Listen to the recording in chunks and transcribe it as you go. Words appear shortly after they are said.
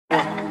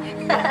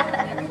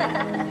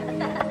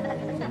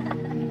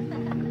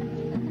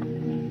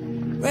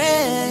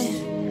Red,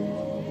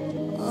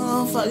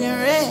 oh fucking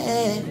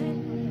red.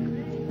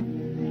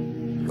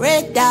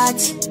 Red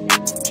dots,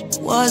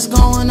 what's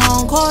going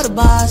on, quarter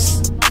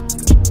boss?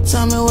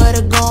 Tell me where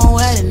to go and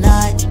where to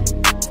not.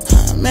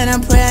 Man, I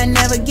pray I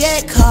never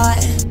get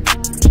caught.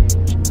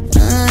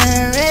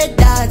 Red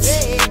dots,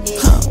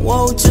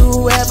 whoa, to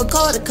whoever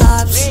call the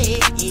cops.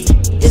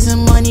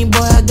 Isn't money, boy,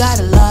 I got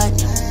a lot.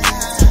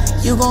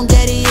 You gon'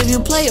 get it if you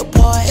play your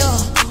part.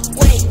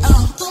 Wait,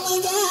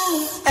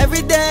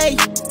 every day,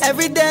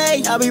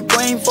 I be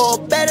praying for a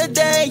better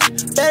day,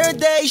 better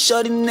day.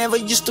 Shorty never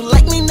used to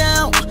like me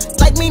now,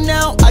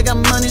 I got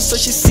money, so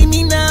she see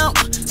me now,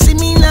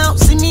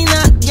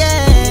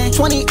 yeah.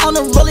 20 on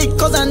the rollie,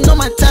 cause I know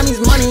my time is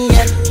money,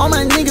 yeah. All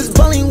my niggas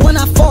ballin' when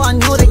I fall, I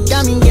know they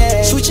got me,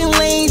 yeah. Switching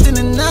lanes in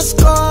the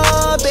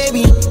NASCAR,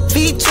 baby.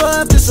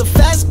 V12, it's a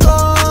fast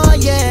car,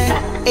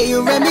 yeah. Hey,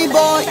 you Remy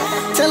boy,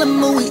 tell him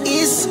who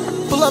he is.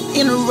 Pull up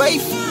in a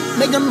Wraith,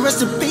 make them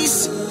rest in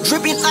peace.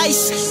 Dripping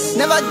ice,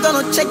 never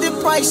gonna check the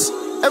price.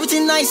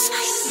 Everything nice,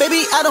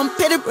 baby, I don't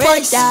pay the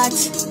price. Red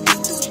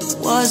dots,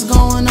 what's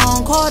going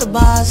on, quarter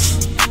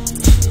boss?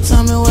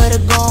 Tell me where to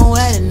go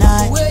and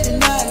where to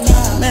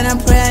not. Man, I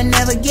pray I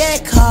never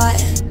get caught.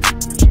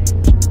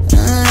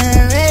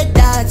 Red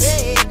dots,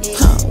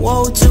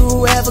 whoa, to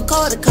whoever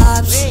call the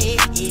cops.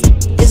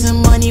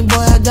 Isn't money, boy,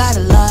 I got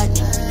a lot.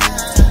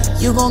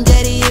 You gon'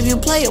 get it if you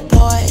play your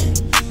part.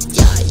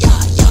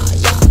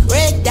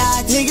 Red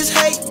dots, niggas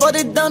hate, but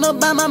they don't know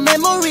about my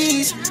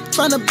memories.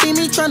 Tryna beat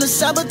me, tryna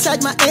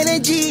sabotage my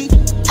energy.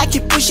 I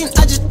keep pushing,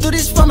 I just do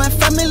this for my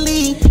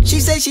family.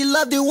 She say she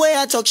love the way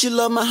I talk, she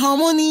love my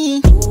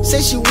harmony.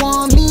 Say she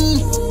want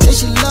me, say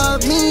she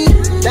love me.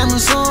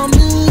 Diamonds on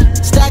me,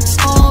 stacks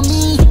on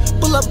me.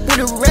 Pull up with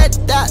a red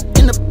dot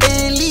in the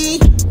Bentley.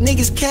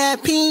 Niggas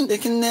capping, they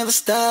can never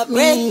stop me.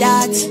 Red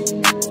dots,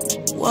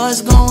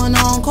 what's going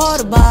on,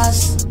 quarter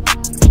boss?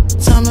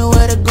 Tell me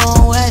where to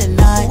go and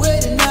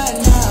where to not.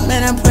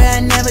 Man, I pray I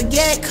never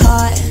get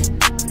caught.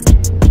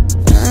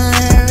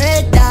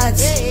 Red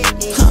dots,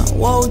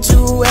 whoa, to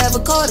whoever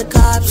call the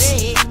cops.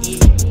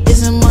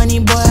 Isn't money,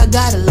 boy, I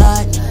got a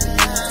lot.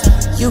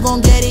 You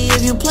gon' get it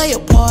if you play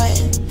your part.